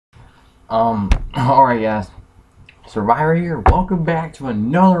Alright guys, Survivor here, welcome back to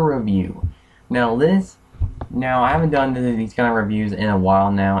another review. Now I haven't done these kind of reviews in a while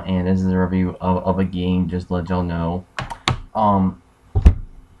now, and this is a review of a game, just to let y'all know.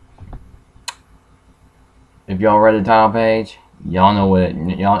 If y'all read the title page, y'all know what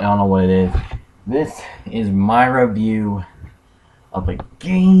it is. This is my review of a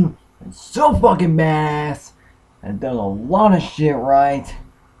game that's so fucking badass, that does a lot of shit right,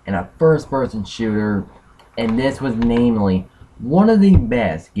 and a first-person shooter, and this was namely one of the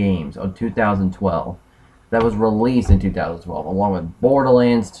best games of 2012 that was released in 2012, along with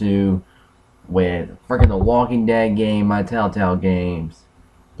Borderlands 2, with freaking The Walking Dead game by Telltale Games,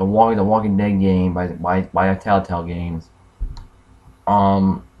 the Walking Dead game by Telltale Games.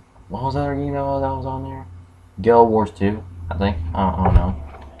 What was that other game that was on there? Guild Wars 2, I think. I don't know.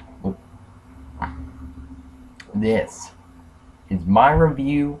 This is my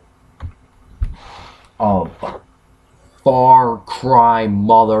review of Far Cry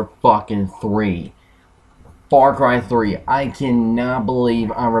motherfucking 3. Far Cry 3. I cannot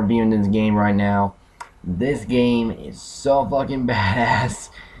believe I'm reviewing this game right now. This game is so fucking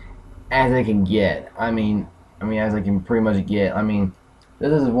badass as I can get. I mean, as I can pretty much get. I mean,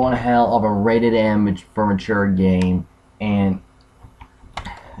 this is one hell of a rated M for mature game, and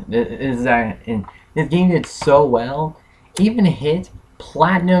this game did so well. Even hit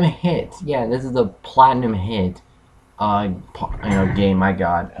platinum hit. Yeah, this is a platinum hit. Game. My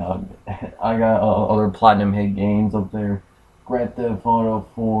God, I got other platinum hit games up there. Grand Theft Auto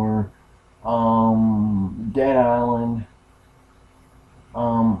 4, Dead Island.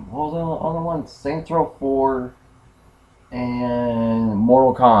 What was the other one? Saints Row 4, and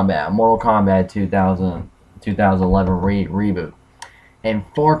Mortal Kombat. Mortal Kombat 2011 reboot. And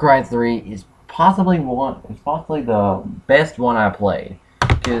Far Cry 3 is possibly the best one I played,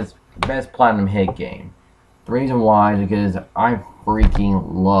 because best platinum hit game. The reason why is because I freaking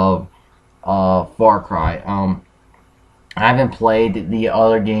love Far Cry. I haven't played the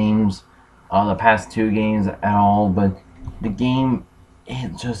other games, the past two games at all, but the game,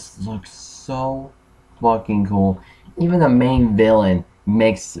 it just looks so fucking cool. Even the main villain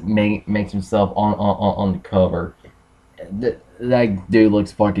makes himself on the cover. That dude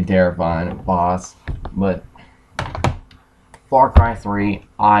looks fucking terrifying, boss. But Far Cry 3,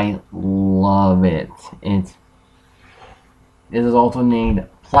 I love it. It is also named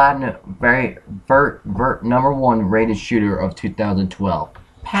platinum, number one rated shooter of 2012,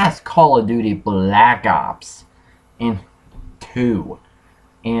 past Call of Duty Black Ops and 2,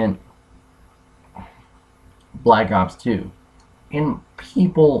 and Black Ops 2. And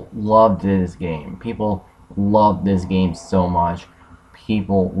people loved this game. People loved this game so much.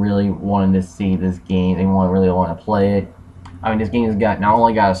 People really wanted to see this game. They really want to play it. I mean, this game has got not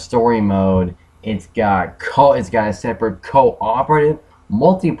only got a story mode, it's got a separate cooperative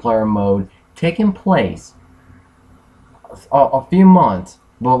multiplayer mode taking place a few months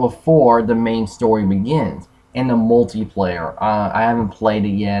before the main story begins. And the multiplayer, I haven't played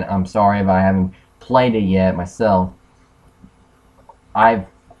it yet. I'm sorry if I haven't played it yet myself. I've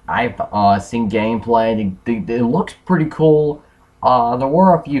seen gameplay. It looks pretty cool. There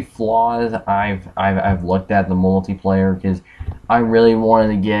were a few flaws I've looked at the multiplayer, because I really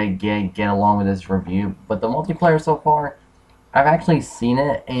wanted to get along with this review. But the multiplayer so far, I've actually seen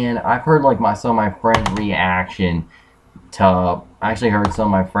it, and I've heard some of my friends' reaction to. I actually heard some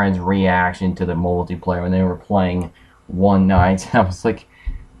of my friends' reaction to the multiplayer when they were playing one night. I was like,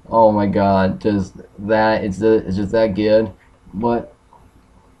 oh my God, it's just that good. But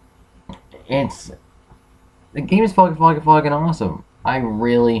the game is fucking awesome. I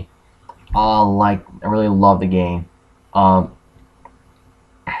really love the game. The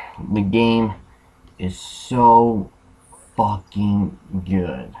game is so fucking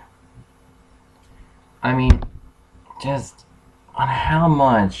good. I mean, just on how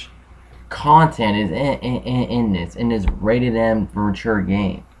much content is in this rated M for mature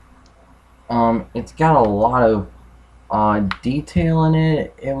game. It's got a lot of detail in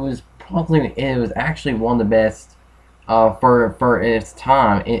it. It was actually one of the best for its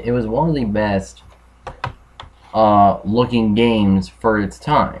time. It was one of the best looking games for its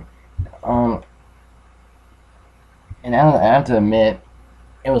time. And I have to admit,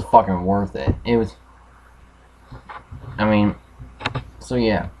 it was fucking worth it. It was. I mean, so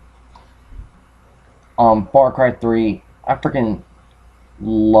yeah. Far Cry 3, I freaking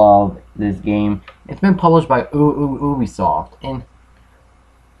love this game. It's been published by Ubisoft,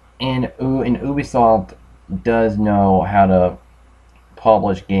 and Ubisoft does know how to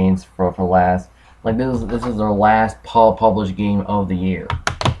publish games for last. Like this is their last published game of the year,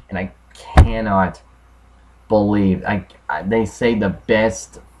 and cannot believe they say the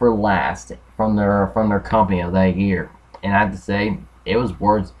best for last from their company of that year, and I have to say it was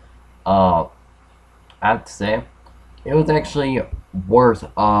worth I have to say it was actually worth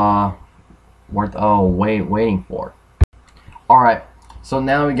waiting for. All right, so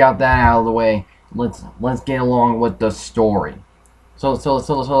now we got that out of the way. Let's get along with the story. So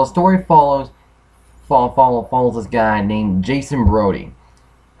the story follows this guy named Jason Brody,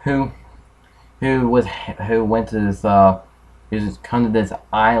 who went to this he was kind of this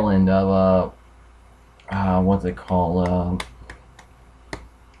island of what's it called,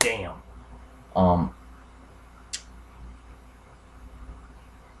 damn,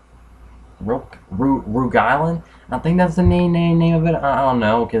 Rook Island. I think that's the name of it. I don't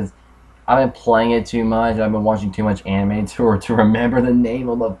know, because I've been playing it too much. I've been watching too much anime to remember the name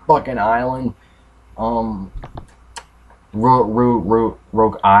of the fucking island.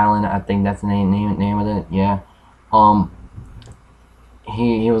 Rook Island. I think that's the name of it. Yeah.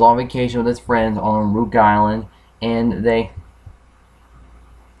 He was on vacation with his friends on Rook Island, and at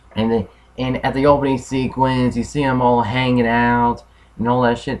the opening sequence, you see them all hanging out and all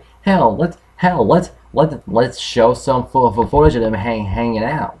that shit. Let's show some footage of them hanging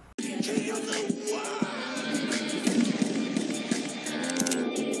out. Let's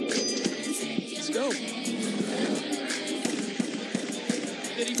go.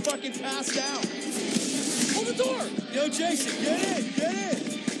 Did he fucking pass out? Hold the door! Yo, Jason, get in! Get in!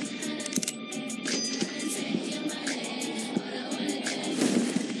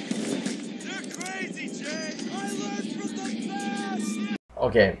 You're crazy, Jay! I learned from the past!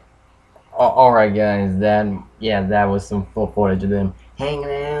 Okay. Alright, guys. That was some footage of them hanging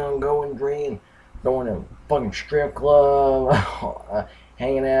out, going green, going to a fucking strip club,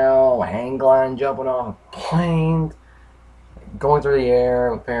 hanging out, hang gliding, jumping off planes, going through the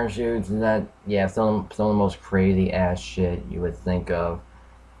air with parachutes, and some of the most crazy ass shit you would think of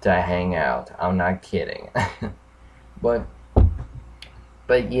to hang out. I'm not kidding. but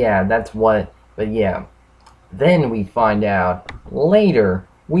yeah, that's what. But yeah, then we find out later.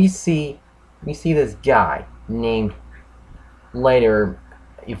 We see this guy named. Later,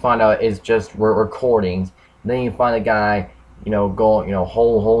 you find out it's just recordings. Then you find a guy, holding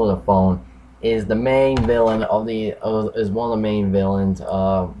the phone. Is the main villain is one of the main villains,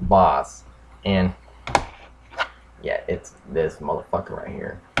 Boss, and yeah, it's this motherfucker right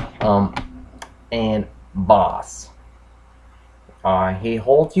here, and Boss. He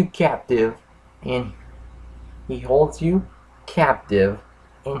holds you captive, and he holds you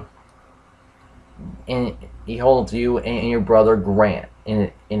and your brother Grant,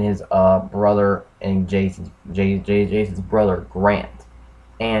 and his brother and Jason's brother Grant,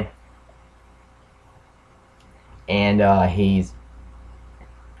 and he's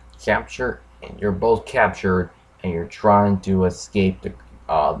captured, and you're both captured, and you're trying to escape the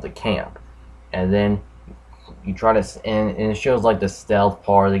camp, and then you try to, and it shows like the stealth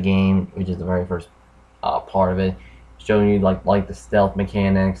part of the game, which is the very first part of it, showing you like the stealth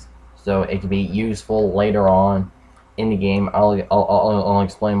mechanics, so it can be useful later on in the game. I'll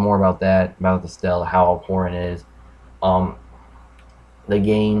explain more about that, about the stealth, how important it is. The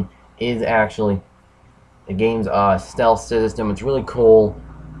game's stealth system, it's really cool,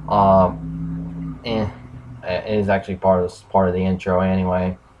 and it is actually part of the intro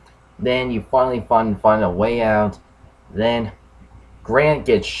anyway. Then you finally find a way out. Then Grant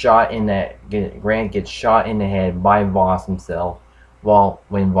gets shot in the head by Voss himself.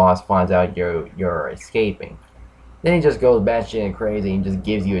 When Voss finds out you're escaping, then he just goes batshit crazy and just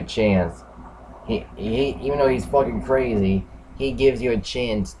gives you a chance. He even though he's fucking crazy, he gives you a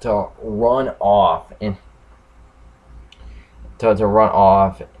chance to run off and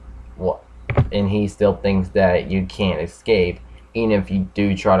and he still thinks that you can't escape, even if you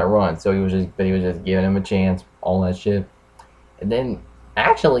do try to run. So he was just giving him a chance, all that shit. And then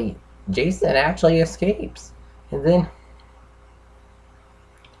Jason actually escapes. And then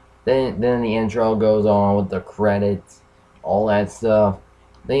the intro goes on with the credits, all that stuff.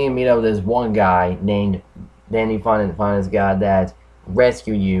 Then you meet up with this one guy named. Then you find this guy that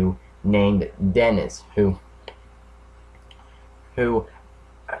rescued you named Dennis, who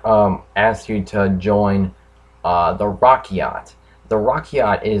asks you to join the Rock Yacht. The Rock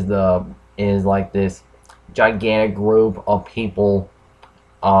Yacht is like this gigantic group of people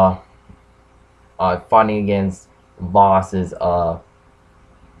fighting against Voss's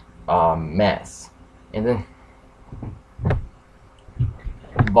mess, and then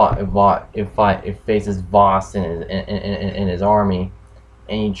it faces Voss and his army,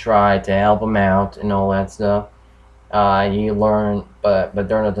 and you try to help him out and all that stuff. You learn, but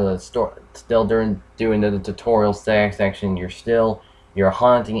during the store, still during doing the tutorial section, you're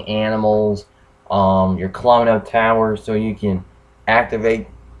hunting animals. You're climbing up towers so you can activate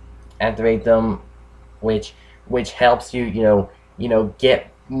them, which helps you get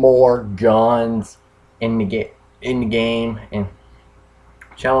more guns in the game, and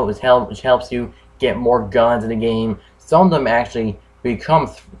which helps you get more guns in the game. Some of them actually become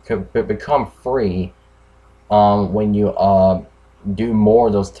free when you do more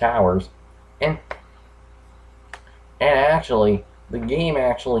of those towers, and actually the game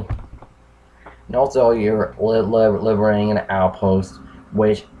actually, and also you're liberating an outpost,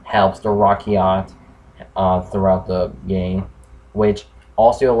 which helps the Rakyat throughout the game, which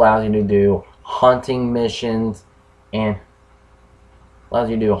also allows you to do hunting missions, and allows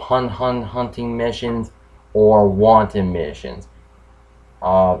you to do hunting missions or wanted missions.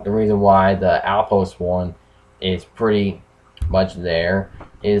 The reason why the outpost one is pretty much there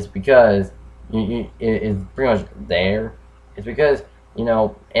is because it is pretty much there. It's because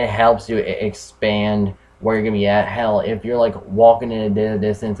it helps you expand where you're gonna be at. Hell, if you're like walking in a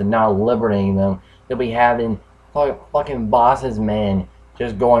distance and not liberating them, you'll be having fucking bosses, man,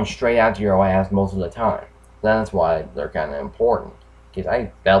 just going straight out to your ass most of the time. That's why they're kind of important. Cause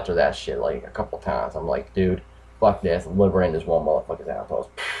I fell through that shit like a couple times. I'm like, dude, fuck this, liberating this one motherfucker's outpost.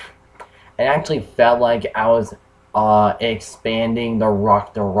 It actually felt like I was expanding the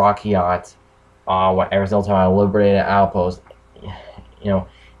Rakyat every single time I liberated an outpost.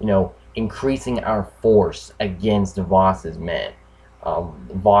 Increasing our force against Voss's men,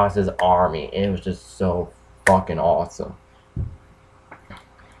 Voss's army. It was just so fucking awesome.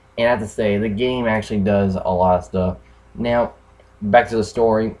 And I have to say, the game actually does a lot of stuff. Now, back to the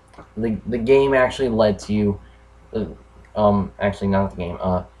story. The game actually lets you, actually not the game.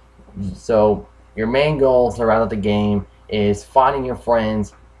 So your main goal throughout the game is finding your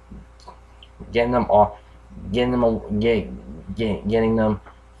friends, getting them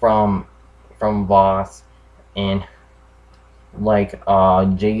from Voss, and like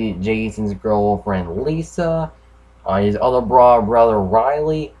Jason's girlfriend Lisa, his other brother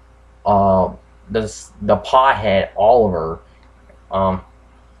Riley, the pothead Oliver,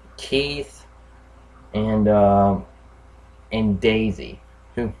 Keith, and Daisy,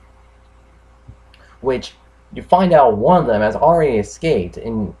 which you find out one of them has already escaped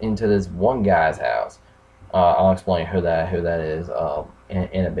into this one guy's house. I'll explain who that is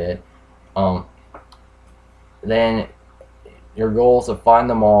in a bit. Then your goal is to find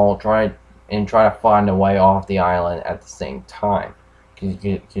them all, try to find a way off the island at the same time.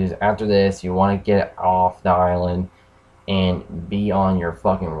 Because after this, you want to get off the island and be on your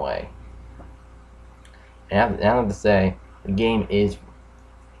fucking way. And I have to say, the game is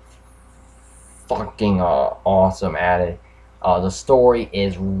fucking awesome at it. The story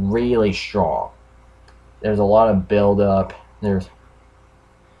is really strong. There's a lot of build up. There's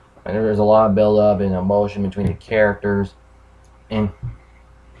a lot of build up and emotion between the characters, and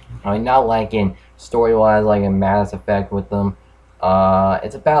I mean, not like in story wise, like in Mass Effect with them.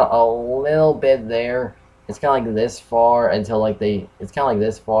 It's about a little bit there. It's kind of like this far until like they. It's kind of like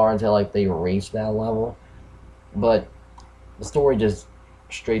this far until like they reach that level, but the story just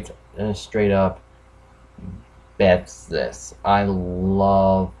straight up bets this. I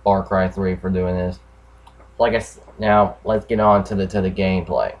love Far Cry 3 for doing this. Now let's get on to the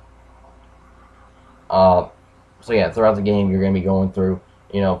gameplay. So yeah, throughout the game you're gonna be going through,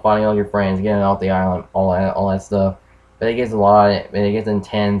 finding all your friends, getting off the island, all that stuff. But it gets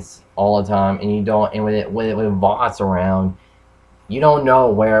intense all the time, and with Voss around, you don't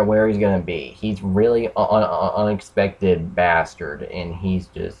know where he's gonna be. He's really unexpected bastard, and he's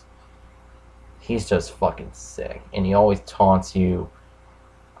just fucking sick, and he always taunts you.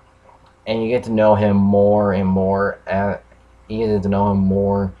 And you get to know him more and more. You get to know him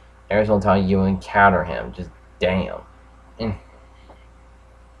more every single time you encounter him. Just damn. And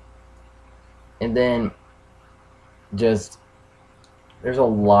then just there's a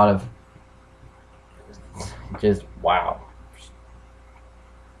lot of just wow.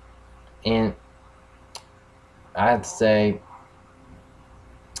 And I have to say,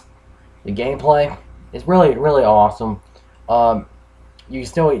 the gameplay is really awesome. You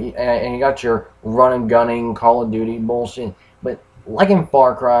got your run and gunning Call of Duty bullshit, but like in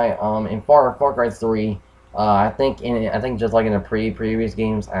Far Cry, in Far Cry 3, I think just like in the previous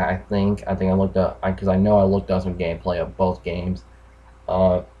games, I think I looked up, because I know I looked up some gameplay of both games.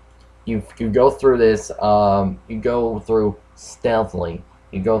 You go through this, you go through stealthily.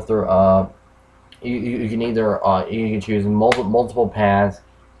 You go through you can either you can choose multiple paths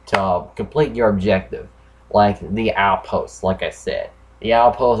to complete your objective. like the outposts. Like I said, the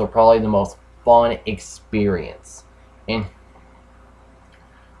outposts are probably the most fun experience, and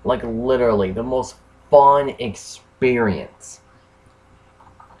like literally the most fun experience.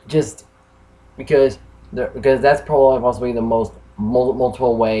 Just because that's probably possibly the most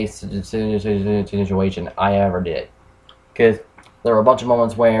multiple ways to situation I ever did. Because there were a bunch of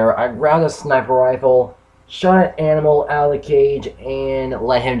moments where I grabbed a sniper rifle, shot an animal out of the cage, and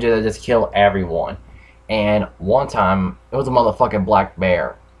let him just kill everyone. And one time, it was a motherfucking black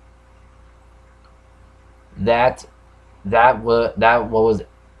bear. That was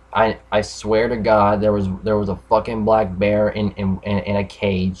I swear to God, there was a fucking black bear in a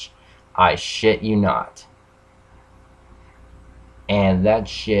cage. I shit you not. And that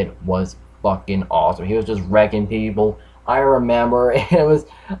shit was fucking awesome. He was just wrecking people. I remember I was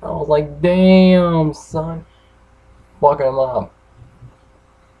like, damn, son, fucking him up.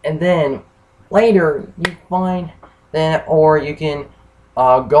 And then later you find that, or you can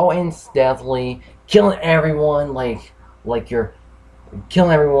go in stealthily, killing everyone like you're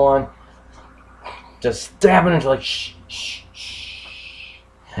killing everyone, just stabbing into like shh,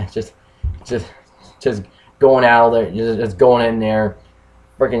 just going out there, just going in there,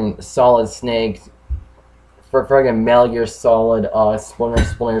 freaking Solid Snake, for freaking Metal Gear Solid,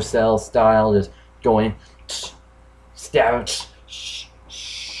 Splinter Cell style, just going in, stabbing,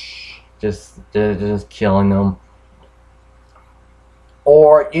 just killing them.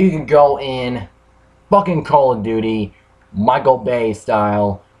 Or you can go in fucking Call of Duty, Michael Bay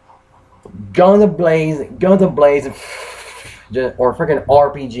style, gun to blaze, just, or freaking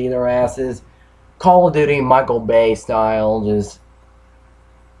RPG their asses, Call of Duty, Michael Bay style, just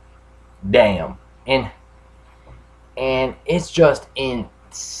damn, and it's just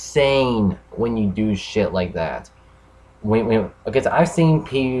insane when you do shit like that. Because I've seen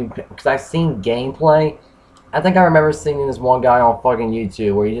gameplay. I think I remember seeing this one guy on fucking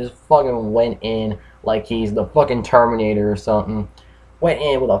YouTube where he just fucking went in like he's the fucking Terminator or something. Went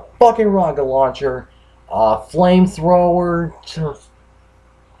in with a fucking rocket launcher, flamethrower,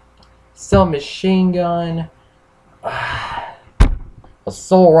 submachine gun,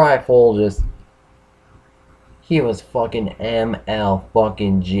 assault rifle. Just he was fucking ML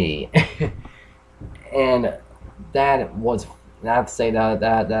fucking G, and that was not to say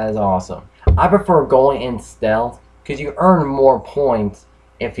that is awesome. I prefer going in stealth because you earn more points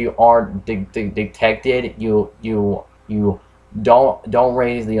if you are detected. You don't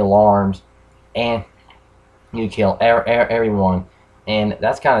raise the alarms, and you kill everyone, and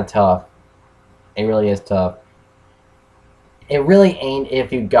that's kind of tough. It really is tough. It really ain't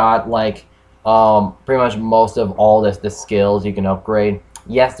if you got like pretty much most of all the skills you can upgrade.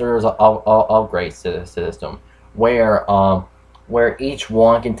 Yes, there's a upgrade system where each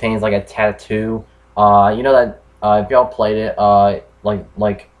one contains like a tattoo. You know that if y'all played it,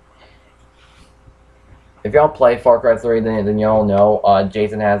 like if y'all play Far Cry 3, then y'all know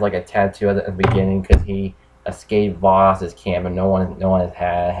Jason has like a tattoo at the beginning because he escaped Voss's camp, and no one has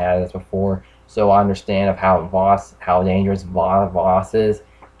had this before. So I understand of how dangerous Voss is,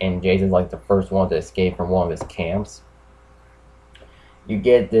 and Jason's like the first one to escape from one of his camps. You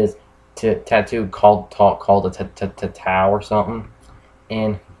get this tattoo called the Tau or something,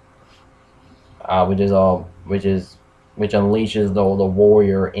 and which unleashes the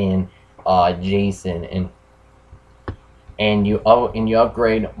warrior in Jason, and you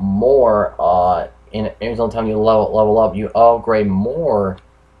upgrade more in every single time you level up, you upgrade more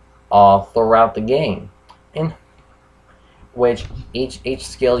throughout the game, in which each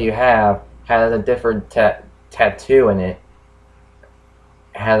skill you have has a different tattoo in it.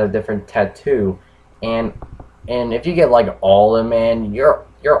 Has a different tattoo, and if you get like all of them, man, your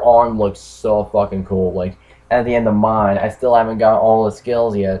arm looks so fucking cool. Like at the end of mine, I still haven't got all the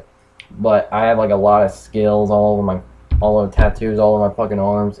skills yet, but I have like a lot of skills all over the tattoos all over my fucking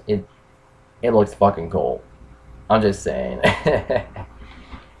arms. It looks fucking cool. I'm just saying.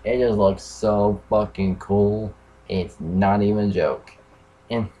 It just looks so fucking cool. It's not even a joke.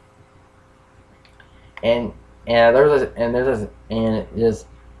 And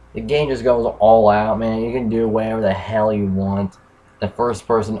the game just goes all out, man. You can do whatever the hell you want. The first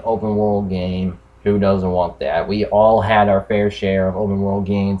person open world game. Who doesn't want that? We all had our fair share of open world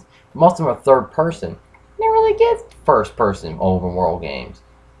games. Most of them are third person. They really get first person open world games.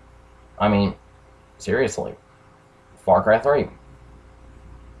 I mean, seriously. Far Cry 3.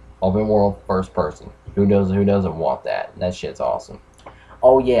 Open world first person. Who doesn't want that? That shit's awesome.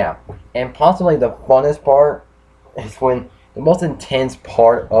 Oh yeah. And possibly the funnest part is when the most intense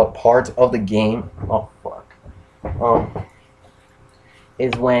part of the game,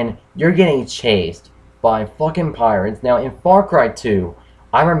 is when you're getting chased by fucking pirates. Now in Far Cry 2,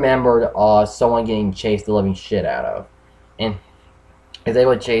 I remembered someone getting chased the living shit out of, and if they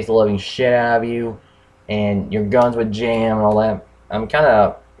would chase the living shit out of you, and your guns would jam and all that. I'm kind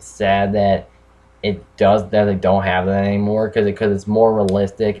of sad that they don't have that anymore because it's more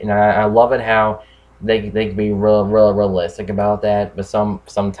realistic, and I love it how they can be real realistic about that, but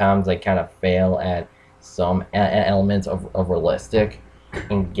sometimes they kind of fail at some elements of realistic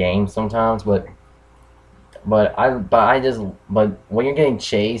in games sometimes, but when you're getting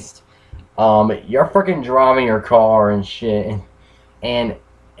chased, you're freaking driving your car and shit, and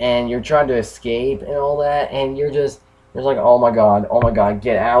you're trying to escape and all that, and you're just like, oh my god,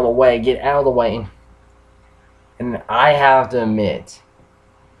 get out of the way. And I have to admit,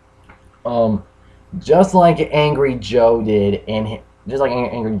 just like Angry Joe did, and just like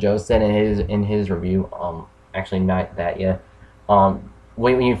Angry Joe said in his review, actually not that yet,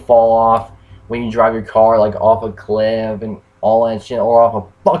 when you fall off, when you drive your car like off a cliff and all that shit, or off a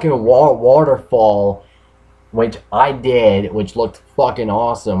fucking waterfall, which I did, which looked fucking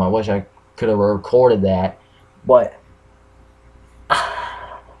awesome. I wish I could have recorded that, but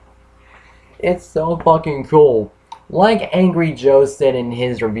it's so fucking cool. Like Angry Joe said in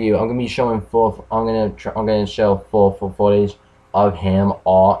his review, I'm gonna show full footage of him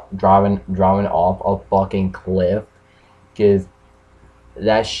driving off a fucking cliff, because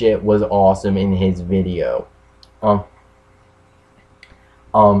that shit was awesome in his video.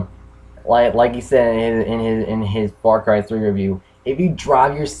 Like he said in his Far Cry 3 review, if you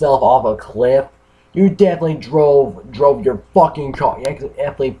drive yourself off a cliff, you definitely drove your fucking car. You actually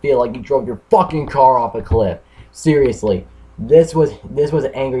definitely feel like you drove your fucking car off a cliff. Seriously, this is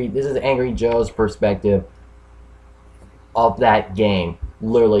Angry Joe's perspective of that game.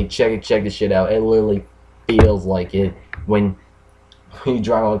 Literally, check this shit out. It literally feels like it when you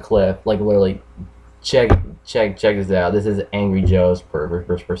drive on a cliff. Like, literally, check this out. This is Angry Joe's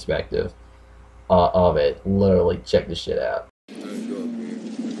perspective of it. Literally, check this shit out.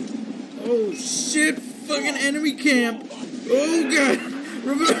 Oh shit! Fucking enemy camp! Oh god!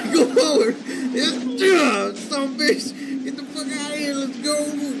 Remember, go forward! Some bitch! Get the fuck out of here! Let's go!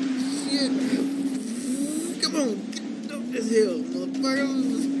 Shit! Come on! Get up this hill, motherfucker!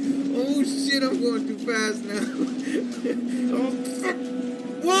 Oh shit! I'm going too fast now! Oh fuck!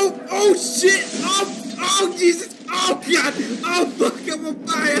 Whoa! Oh shit! Oh Jesus! Oh god! Oh fuck! I'm on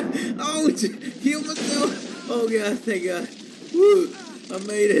fire! Oh, heal myself! Oh god! Thank God! Woo! I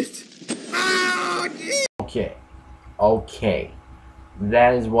made it! Oh, geez. Okay.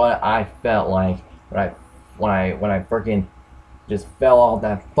 That is what I felt like when I freaking just fell off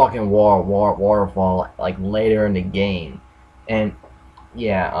that fucking waterfall like later in the game, and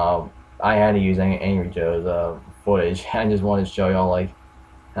yeah, I had to use Angry Joe's footage. I just wanted to show y'all like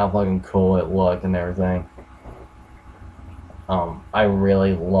how fucking cool it looked and everything. I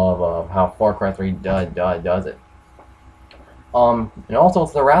really love how Far Cry 3 does it. And also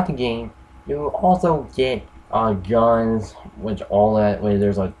throughout the game, you also get guns, where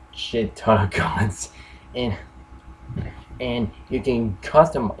there's a shit ton of guns, and you can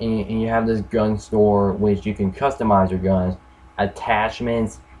and you have this gun store which you can customize your guns,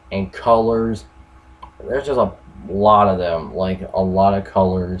 attachments, and colors. There's just a lot of them, like a lot of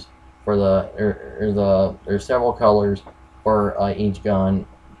colors for there's several colors for each gun,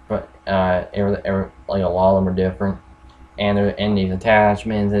 but like a lot of them are different. And these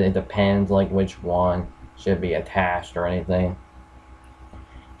attachments, it depends like which one should be attached or anything.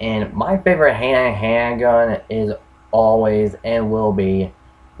 And my favorite handgun is always and will be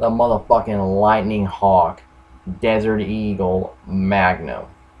the motherfucking Lightning Hawk Desert Eagle Magnum.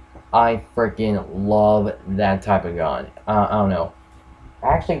 I freaking love that type of gun. I don't know. I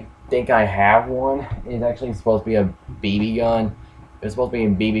actually think I have one. It's actually supposed to be a BB gun. It was supposed to be a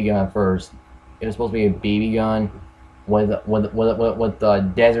BB gun first. It was supposed to be a BB gun with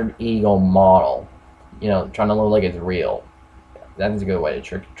the Desert Eagle model, you know, trying to look like it's real. That is a good way to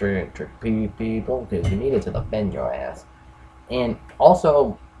trick people, because you need it to defend your ass. And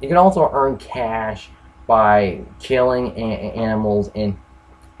also, you can also earn cash by killing animals and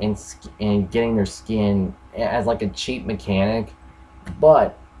getting their skin as like a cheap mechanic,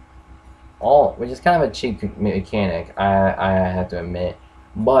 which is kind of a cheap mechanic, I have to admit.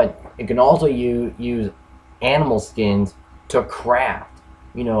 But you can also use animal skins to craft,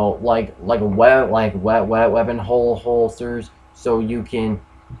 you know, like weapon holsters, so you can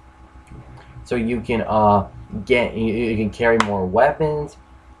carry more weapons.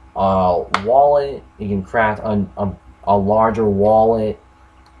 Wallet, you can craft a larger wallet.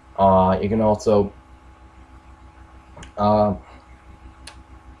 You can also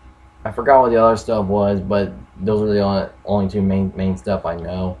I forgot what the other stuff was, but those are the only two main stuff I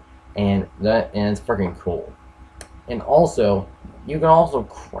know, and it's freaking cool. And also, you can also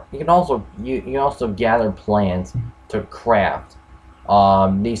gather plants to craft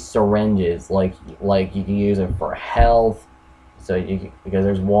these syringes. Like you can use it for health. So because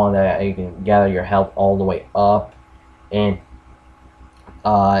there's one that you can gather your health all the way up, and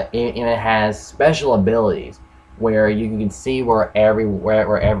it has special abilities where you can see where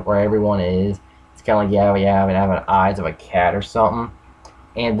everyone is. It's kind of like you have an eyes of a cat or something.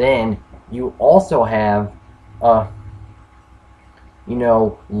 And then you also have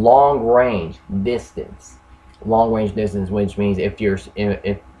long range distance. Long range distance, which means if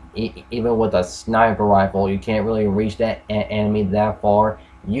even with a sniper rifle, you can't really reach that enemy that far.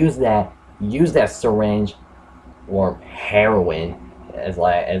 Use that syringe or heroin, as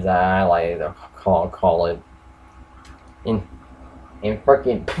I like to call it, and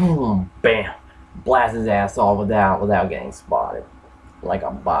freaking boom, bam, blast his ass off without getting spotted, like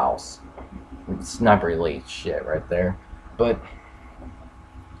a boss. Sniper elite shit right there. But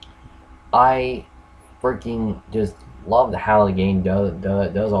I freaking just love how the game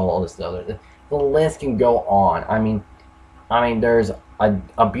does all this stuff. The list can go on. I mean, there's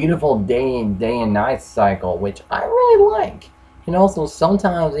a beautiful day and night cycle, which I really like. And also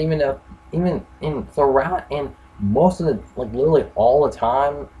sometimes even in throughout and most of the literally all the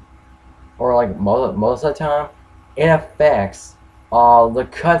time, or like most of the time, it affects the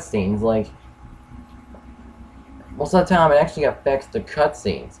cutscenes. Like most of the time, it actually affects the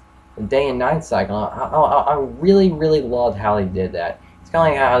cutscenes. The day and night cycle. I really loved how they did that. It's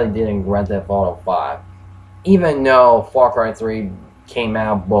kind of like how they did in Grand Theft Auto 5. Even though Far Cry 3 came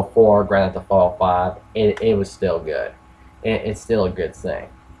out before Grand Theft Auto 5, it was still good. It's still a good thing.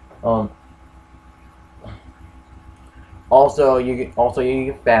 Also, you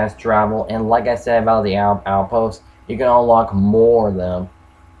can fast travel, and like I said about the outposts, you can unlock more of them.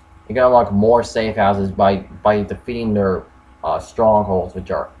 You can unlock more safe houses by defeating their strongholds,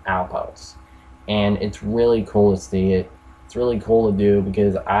 which are outposts, and it's really cool to see it. It's really cool to do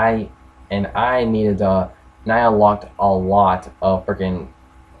because I needed to, and I unlocked a lot of freaking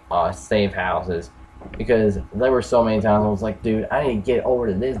safe houses because there were so many times I was like, dude, I need to get over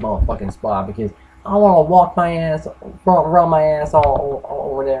to this motherfucking spot because I want to walk my ass, run my ass all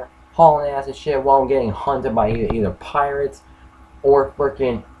over there, hauling ass and shit while I'm getting hunted by either pirates or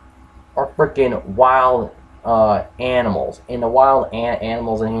freaking wild animals. And the wild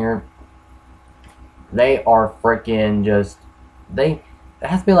animals in here, they are freaking just, it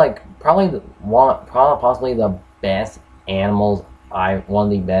has to be like probably possibly the best animals one of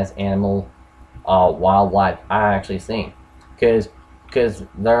the best animal wildlife I actually seen, because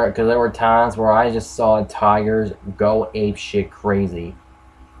there were times where I just saw tigers go ape shit crazy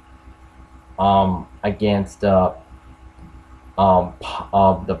against the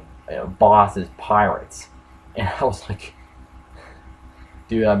boss's pirates, and I was like,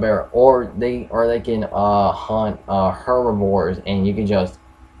 dude, I better, or they can hunt herbivores, and you can just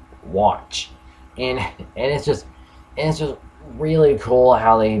watch, and it's just really cool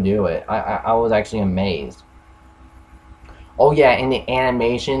how they do it. I was actually amazed. Oh yeah, and the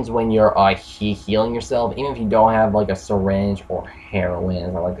animations when you're healing yourself, even if you don't have like a syringe or heroin,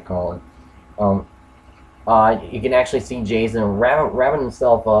 as I like to call it, you can actually see Jason wrapping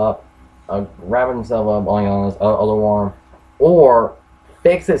himself up on his other arm, or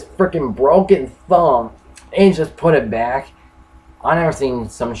fix his freaking broken thumb and just put it back. I never seen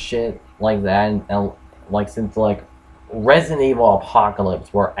some shit like that, and like since like Resident Evil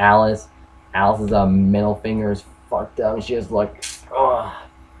Apocalypse, where Alice's middle finger is fucked up, and she was like, ugh.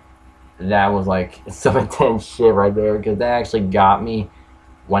 That was like some intense shit right there, because that actually got me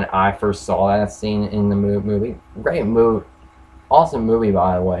when I first saw that scene in the movie. Great movie, awesome movie,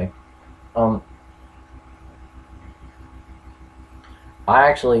 by the way. I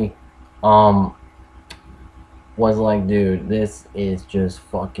actually was like, dude, this is just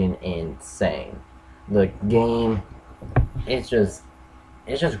fucking insane. The game, it's just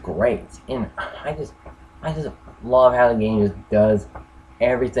great, and I just love how the game just does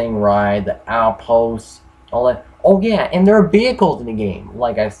everything right. The outposts, all that. Oh yeah, and there are vehicles in the game.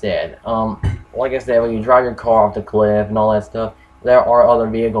 Like I said, when you drive your car off the cliff and all that stuff, there are other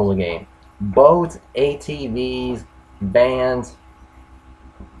vehicles in the game. Boats, ATVs, vans,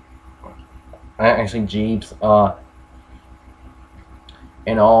 actually jeeps, and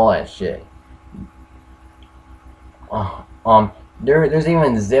all that shit. There's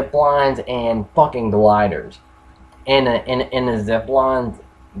even zip lines and fucking gliders. And the zip lines,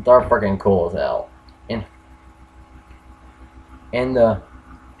 they're freaking cool as hell. And the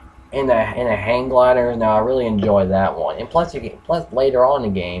in the hang gliders. Now I really enjoy that one, and plus plus later on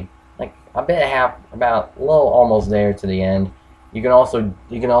in the game, like I bet about a little almost there to the end, you can also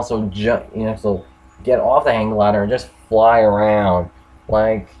jump, so get off the hang glider and just fly around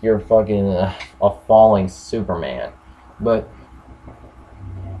like you're fucking a falling Superman. But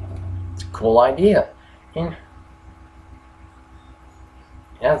it's a cool idea, and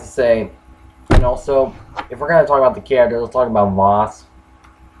I have to say, and also if we're gonna talk about the characters, let's talk about Voss.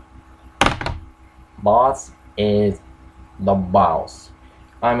 Boss is the boss.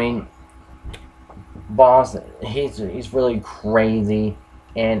 I mean, Boss, he's really crazy,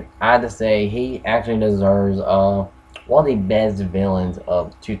 and I have to say he actually deserves one of the best villains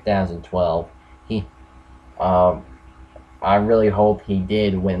of 2012. He, I really hope he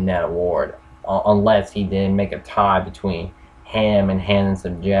did win that award, unless he did make a tie between him and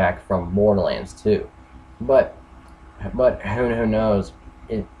Handsome Jack from Borderlands 2. But who knows?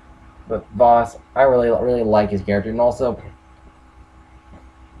 But Voss, I really like his character, and also,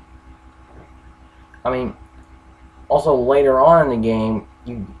 I mean, also later on in the game,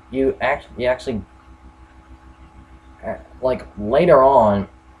 you actually like later on,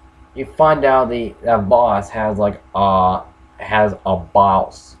 you find out that Voss has like has a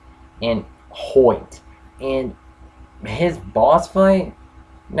boss, and Hoyt, and his boss fight.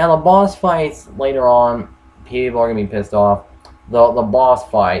 Now the boss fights later on, people are gonna be pissed off. The boss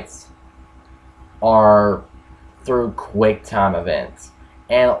fights are through QuickTime events,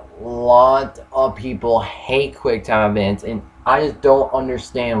 and a lot of people hate QuickTime events, and I just don't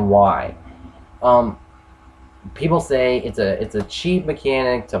understand why. People say it's a cheap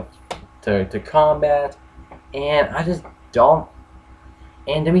mechanic to combat, and I just don't.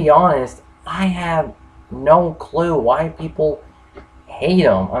 And to be honest, I have no clue why people hate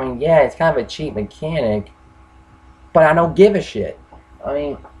them. I mean, yeah, it's kind of a cheap mechanic, but I don't give a shit. I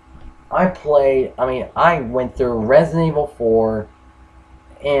mean, I went through Resident Evil 4,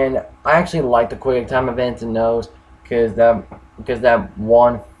 and I actually like the quick time events in those, because that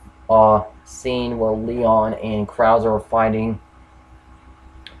one scene where Leon and Krauser were fighting,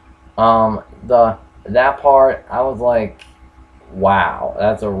 that part, I was like, wow,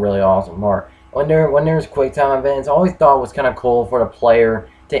 that's a really awesome part. When there's quick time events, I always thought it was kind of cool for the player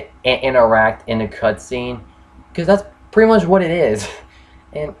to interact in the cutscene, because that's pretty much what it is,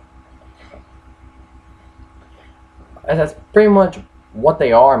 and that's pretty much what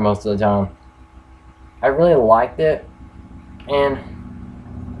they are most of the time. I really liked it, and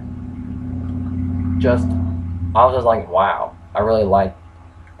I was just like, wow, I really like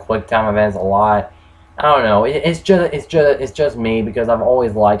quick time events a lot. I don't know, it's just me, because I've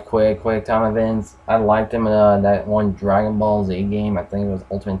always liked quick time events. I liked them in that one Dragon Ball Z game. I think it was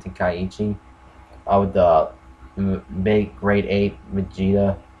Ultimate Tenkaichi, with the big Great Ape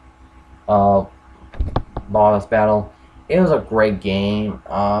Vegeta boss battle. It was a great game.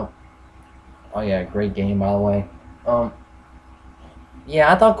 Oh yeah, great game, by the way.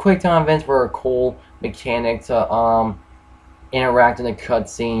 Yeah, I thought quick time events were a cool mechanic to interact in the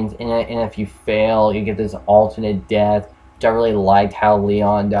cutscenes, and if you fail, you get this alternate death. Which I really liked how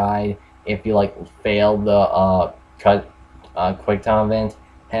Leon died. If you like failed the quick time event,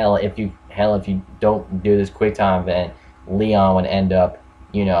 hell, if you don't do this quick time event, Leon would end up,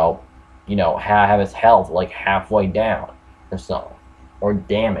 have his health like halfway down or something, or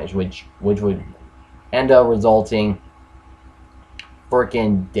damage, which would end up resulting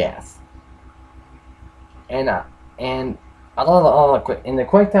freaking death. And I love in the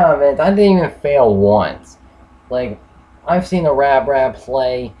quick time events, I didn't even fail once. Like, I've seen a Rab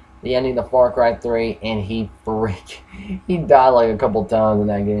play the ending of Far Cry 3, and he died like a couple times in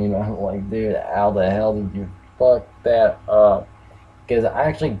that game. I'm like, dude, how the hell did you fuck that up? Because I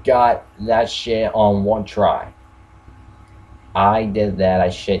actually got that shit on one try. I did that, I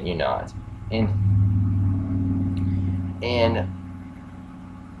shit you not. And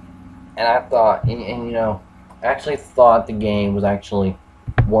I thought, I actually thought the game was actually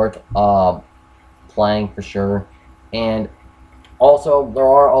worth playing for sure. And also, there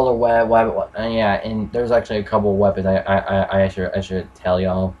are other and there's actually a couple of weapons I should tell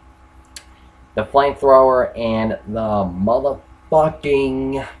y'all. The flamethrower and the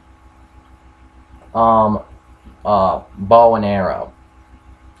motherfucking bow and arrow,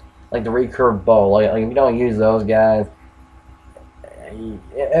 like the recurve bow. Like if you don't use those guys,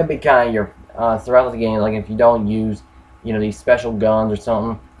 it'd be kind of your throughout the game. Like if you don't use these special guns or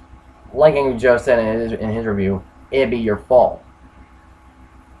something, like Angry Joe said in his review, it'd be your fault.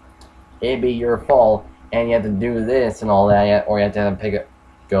 It'd be your fault, and you have to do this and all that, or you have to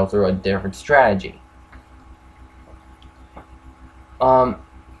go through a different strategy.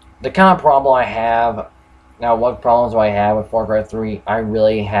 the kind of problem I have now, what problems do I have with Far Cry 3? I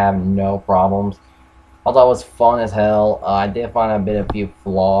really have no problems. Although it was fun as hell, I did find a few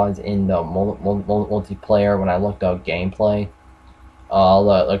flaws in the multiplayer when I looked up gameplay.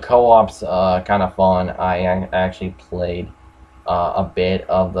 The co-op's kind of fun. I actually played a bit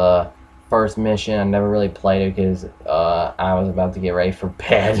of the first mission. I never really played it because I was about to get ready for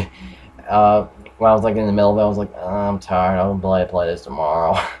bed. When I was like in the middle of it, I was like, I'm tired. I'll play this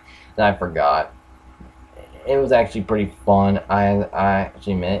tomorrow. And I forgot. It was actually pretty fun. I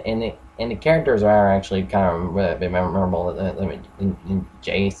actually admit, and the characters are actually kind of a bit memorable. In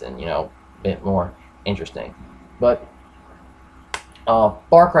Jason, you know, a bit more interesting. But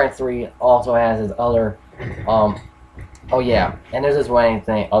Far Cry 3 also has its other. Oh yeah, and there's this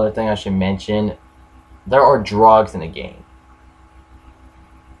other thing I should mention. There are drugs in the game.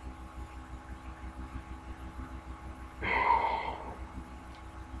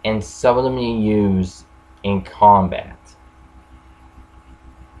 And some of them you use in combat.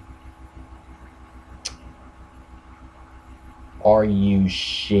 Are you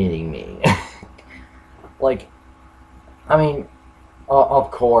shitting me? Like, I mean,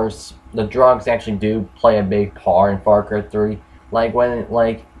 of course, the drugs actually do play a big part in Far Cry 3. Like when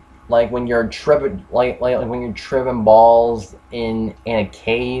you're tripping, like when you're tripping balls in a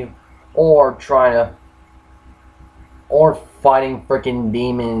cave, or trying to, or fighting freaking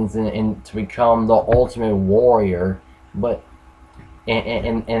demons and to become the ultimate warrior, but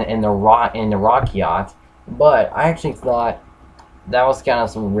in the rock yacht. But I actually thought that was kind of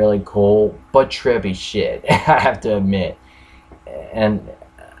some really cool but trippy shit. I have to admit, and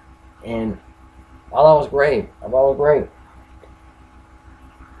I thought it was great. I thought it was great,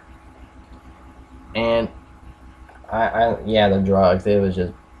 and yeah, the drugs, it was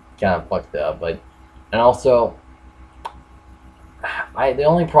just kind of fucked up, but and also. The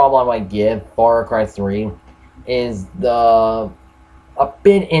only problem I might give Far Cry 3 is a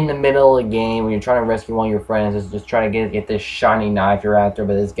bit in the middle of the game when you're trying to rescue one of your friends, is just trying to get this shiny knife you're after,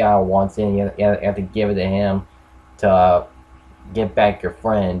 but this guy wants it, and you have to give it to him to get back your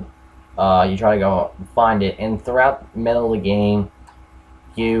friend. You try to go find it, and throughout the middle of the game,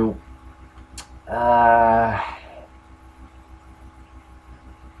 you I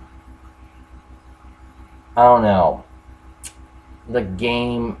don't know. The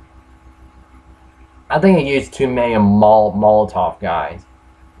game, I think it used too many Molotov guys.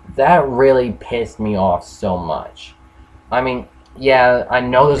 That really pissed me off so much. I mean, yeah, I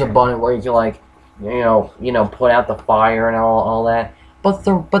know there's a button where you can, like, put out the fire and all that, but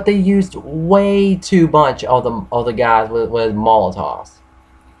they used way too much of the guys with Molotovs.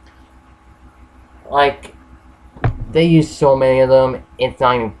 Like, they used so many of them, it's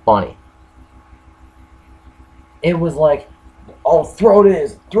not even funny. It was like, oh, throw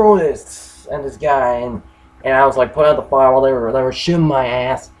this, and this guy, and I was like, put out the fire while they were shooting my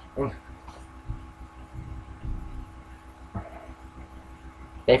ass. And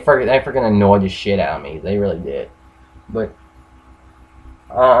they freaking annoyed the shit out of me. They really did. But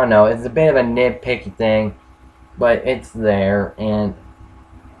I don't know. It's a bit of a nitpicky thing, but it's there, and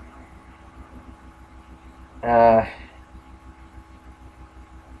I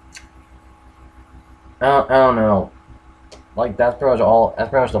don't know. Like, that's pretty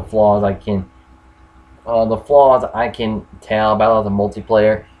much the flaws I can tell about the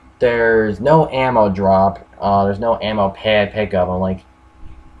multiplayer. There's no ammo drop. There's no ammo pad pickup. I'm like,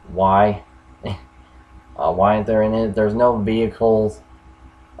 why? Why aren't there in it? There's no vehicles.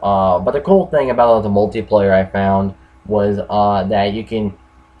 But the cool thing about the multiplayer I found was that you can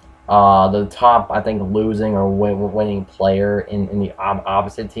the top, I think, losing or winning player in the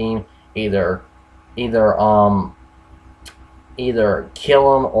opposite team either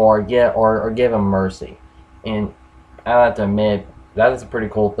kill him or give him mercy, and I have to admit that is a pretty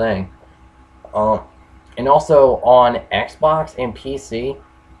cool thing. And also on Xbox and PC,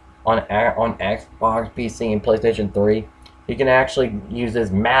 on Xbox, PC, and PlayStation 3, you can actually use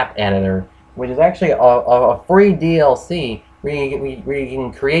this map editor, which is actually a free DLC where you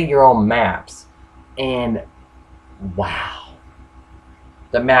can create your own maps, and wow,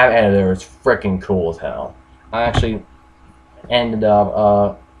 the map editor is freaking cool as hell. I actually ended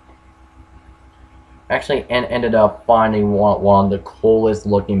up finding one of the coolest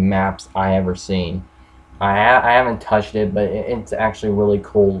looking maps I ever seen. I haven't touched it, but it's actually really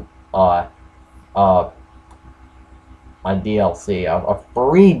cool. A DLC, a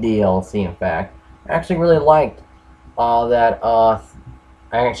free DLC, in fact. I actually really liked that. I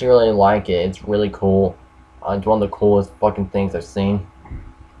actually really like it. It's really cool. It's one of the coolest fucking things I've seen.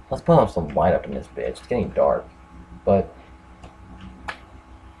 Let's put up some light up in this bitch. It's getting dark, but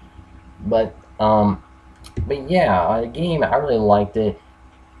But yeah, the game I really liked it,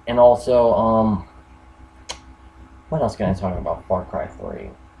 and also what else can I talk about Far Cry 3?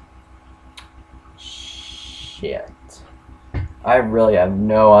 Shit. I really have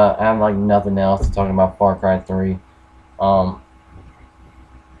no, I have like nothing else to talk about Far Cry 3. Um,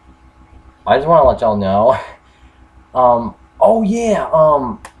 I just want to let y'all know. Oh yeah,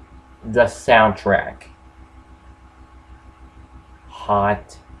 the soundtrack.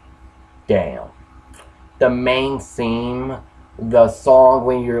 Hot damn. The main theme, the song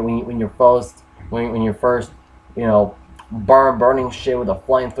when you're first, when you're first, you know, burning shit with a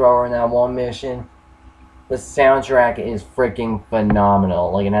flamethrower in that one mission. The soundtrack is freaking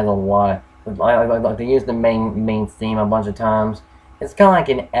phenomenal. Like, it has a lot of, like they use the main theme a bunch of times. It's kind of like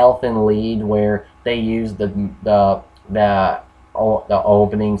an Elfen Lied where they use the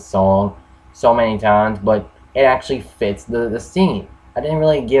opening song so many times, but it actually fits the scene. I didn't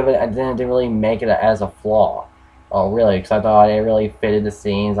really make it as a flaw. Oh, really? Because I thought it really fitted the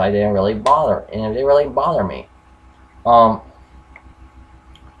scenes. I didn't really bother, and it didn't really bother me. Um,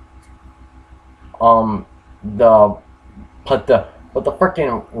 um, the but the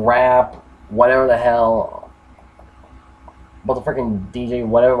freaking rap, whatever the hell, but the freaking DJ,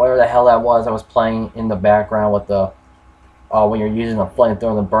 whatever the hell that was playing in the background with the when you're using a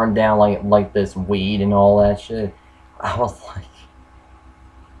flamethrower to burn down like this weed and all that shit. I was like,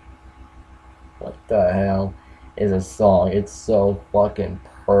 what the hell is a song? It's so fucking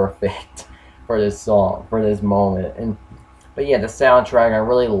perfect for this song, for this moment. And but yeah, the soundtrack, I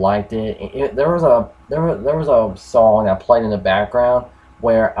really liked it. There was a song that played in the background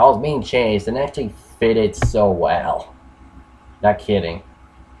where I was being chased and it actually fitted so well. Not kidding.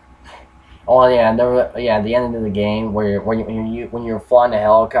 Oh yeah, at the end of the game where when you're flying a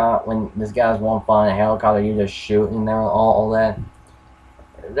helicopter, when this guy's one flying a helicopter, you're just shooting there, all that.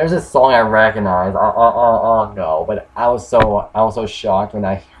 There's this song I recognize. Oh no, but I was so shocked when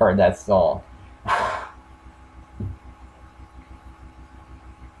I heard that song. I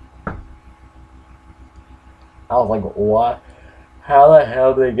was like, what? How the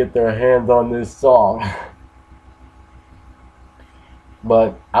hell did they get their hands on this song?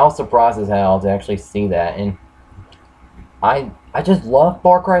 But I was surprised as hell to actually see that, and I just love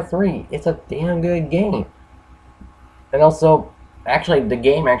Far Cry 3. It's a damn good game. And also, actually, the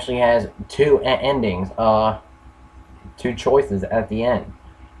game actually has two endings, two choices at the end.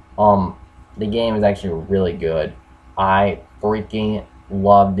 The game is actually really good. I freaking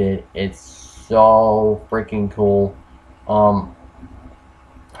loved it. It's so freaking cool. Um,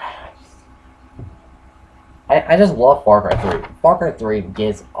 I just love Far Cry 3. Far Cry 3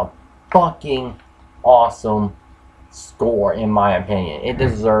 gets a fucking awesome score, in my opinion. It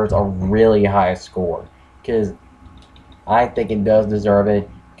deserves a really high score. Because I think it does deserve it.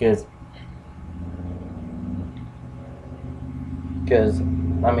 Because,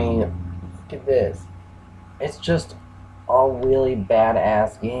 I mean, look at this. It's just a really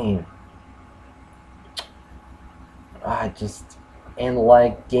badass game. And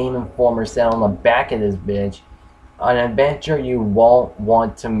like Game Informer said on the back of this bitch, an adventure you won't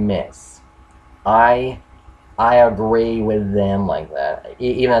want to miss. I agree with them like that,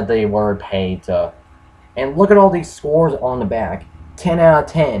 even if they were paid to. And look at all these scores on the back. 10 out of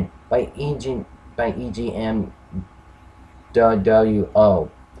 10 by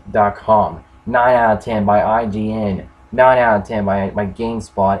EGMWO.com. 9 out of 10 by IGN. 9 out of 10 by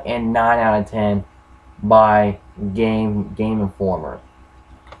GameSpot, and 9 out of 10 by Game Informer.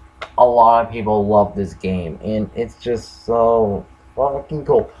 A lot of people love this game, and it's just so fucking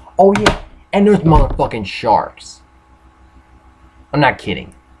cool. Oh yeah, and there's motherfucking sharks. I'm not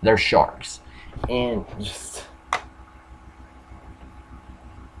kidding. They're sharks, and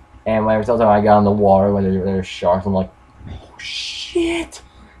every time I got in the water when there's sharks, I'm like, oh shit!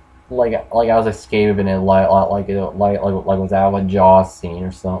 Like I was escaping it, like was out of a Jaws scene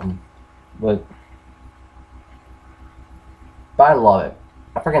or something, but I love it.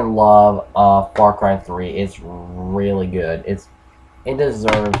 I freaking love Far Cry 3. It's really good. It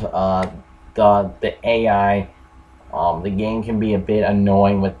deserves the AI. The game can be a bit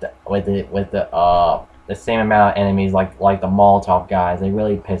annoying with the same amount of enemies like the Molotov guys. They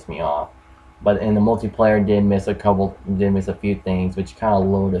really piss me off. But in the multiplayer, did miss a few things, which kind of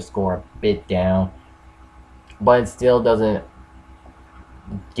lowered the score a bit down. But it still doesn't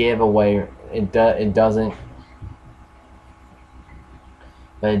give away. It doesn't.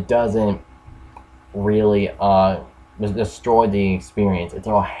 But it doesn't really destroy the experience. It's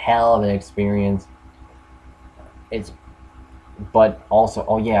a hell of an experience. But also,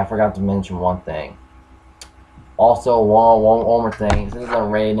 oh yeah, I forgot to mention one thing. Also, one more thing. This is a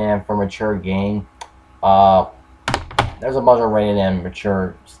rated M for mature game. There's a bunch of rated M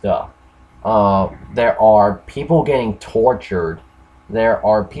mature stuff. There are people getting tortured. There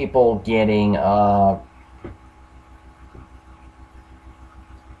are people getting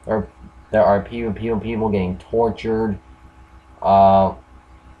there are people getting tortured. Uh,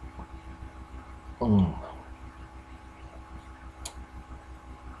 mm.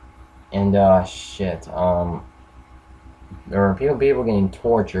 And shit. There are people getting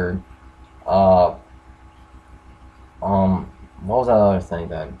tortured. Uh, what was that other thing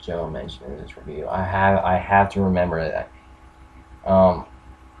that Joe mentioned in this review? I have to remember that.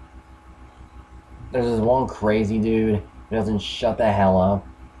 There's this one crazy dude who doesn't shut the hell up.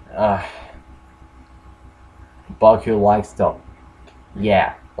 Bug who likes to,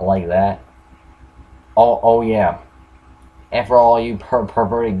 yeah, like that. Oh yeah. And for all you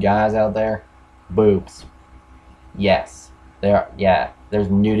perverted guys out there, boobs. Yes, there's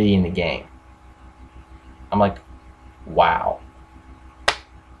nudity in the game. I'm like, wow.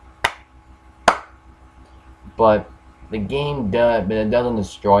 But the game does, but it doesn't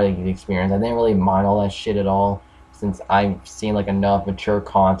destroy the experience. I didn't really mind all that shit at all, since I've seen like enough mature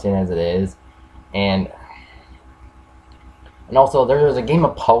content as it is, and also there's a game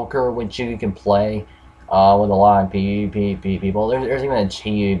of poker which you can play with a lot of people. There's even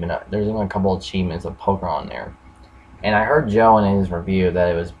there's even a couple of achievements of poker on there, and I heard Joe in his review that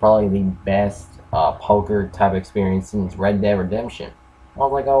it was probably the best poker type experience since Red Dead Redemption. I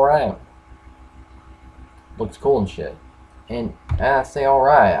was like, alright. Looks cool and shit. And I say,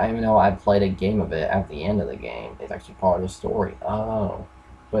 alright, I even know I played a game of it at the end of the game. It's actually part of the story. Oh.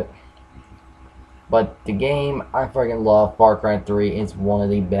 But the game, I freaking love Far Cry 3. It's one of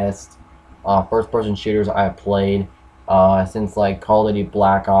the best first-person shooters I've played since like Call of Duty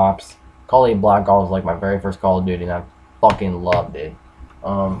Black Ops. Call of Duty Black Ops was like my very first Call of Duty, and I fucking loved it.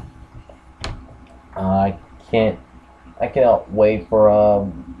 I cannot wait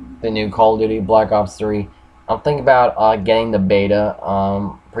for the new Call of Duty Black Ops 3. I'm thinking about getting the beta,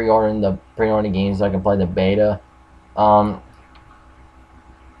 pre-ordering the games so I can play the beta.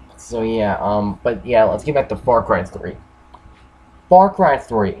 So yeah, but yeah, let's get back to Far Cry 3. Far Cry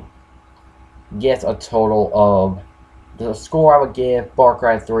 3 gets a total of, the score I would give Far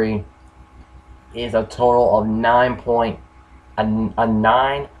Cry 3 is a total of 9.5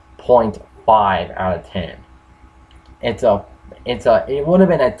 out of 10. It would have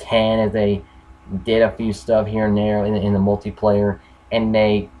been a 10 if they did a few stuff here and there in the multiplayer, and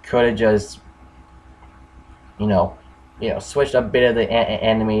they could have just, switched a bit of the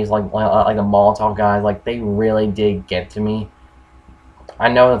enemies, like the Molotov guys. Like, they really did get to me. I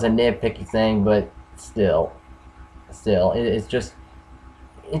know it's a nitpicky thing, but still, it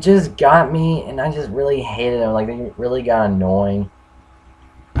just got me, and I just really hated them. Like, they really got annoying.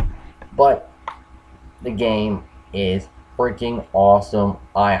 But the game is freaking awesome.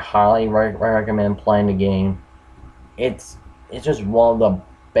 I highly recommend playing the game. It's just one of the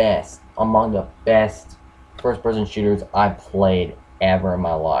best, among the best first-person shooters I've played ever in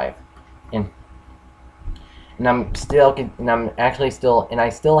my life, and I still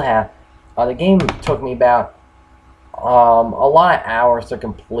have. The game took me about a lot of hours to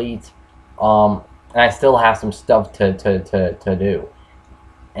complete, and I still have some stuff to do.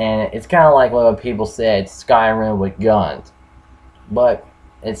 And it's kind of like what people said, Skyrim with guns, but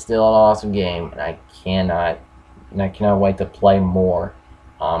it's still an awesome game, and I cannot wait to play more.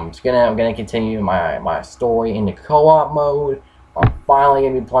 I'm gonna continue my story in the co-op mode. I'm finally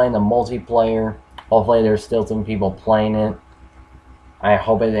gonna be playing the multiplayer. Hopefully, there's still some people playing it. I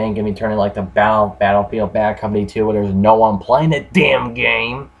hope it ain't gonna be turning like the Battlefield Bad Company 2, where there's no one playing the damn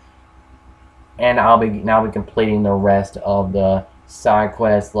game. And I'll be completing the rest of the side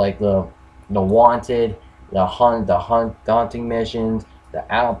quests, like the wanted, the hunting missions, the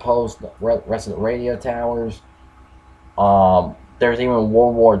outpost, the rest of the radio towers. There's even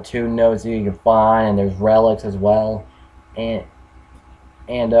World War II notes you can find, and there's relics as well, and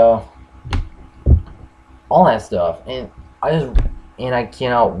all that stuff. And I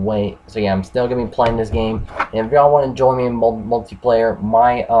cannot wait. So yeah, I'm still gonna be playing this game. And if y'all want to join me in multiplayer,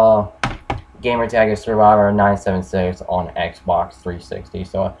 my gamer tag is Survivor976 on Xbox 360.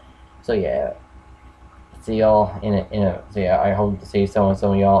 So yeah, see y'all so yeah, I hope to see some of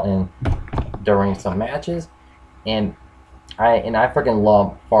y'all during some matches. And I freaking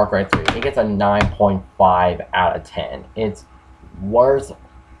love Far Cry 3. It gets a 9.5 out of 10. It's worth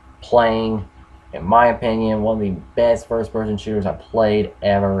playing, in my opinion. One of the best first-person shooters I've played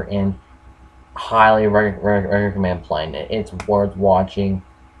ever, and highly recommend playing it. It's worth watching,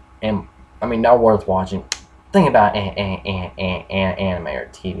 and I mean, not worth watching. think about an anime or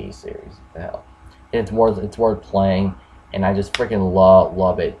TV series. Hell, it's worth playing, and I just freaking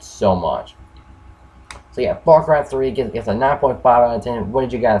love it so much. So yeah, Far Cry 3 gets a 9.5 out of 10. What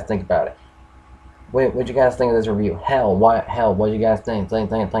did you guys think about it? What did you guys think of this review? What did you guys think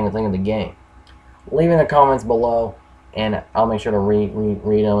of the game? Leave in the comments below, and I'll make sure to read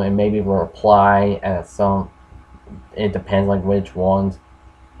them, and maybe reply at some. It depends like which ones.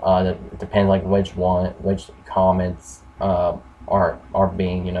 It depends like which comments are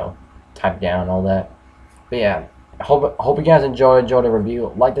being typed down and all that. But yeah, hope you guys enjoyed the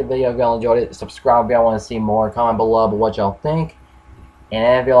review. Like the video if y'all enjoyed it. Subscribe if y'all want to see more. Comment below about what y'all think.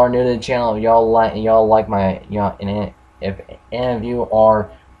 And if y'all are new to the channel, if y'all like my and if any of you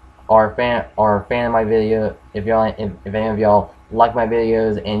are a fan of my video, if any of y'all like my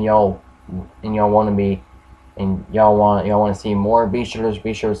videos and y'all want to be and y'all want to see more, be sure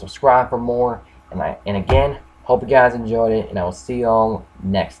to subscribe for more. And again, hope you guys enjoyed it, and I will see y'all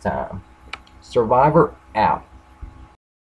next time. Survivor out.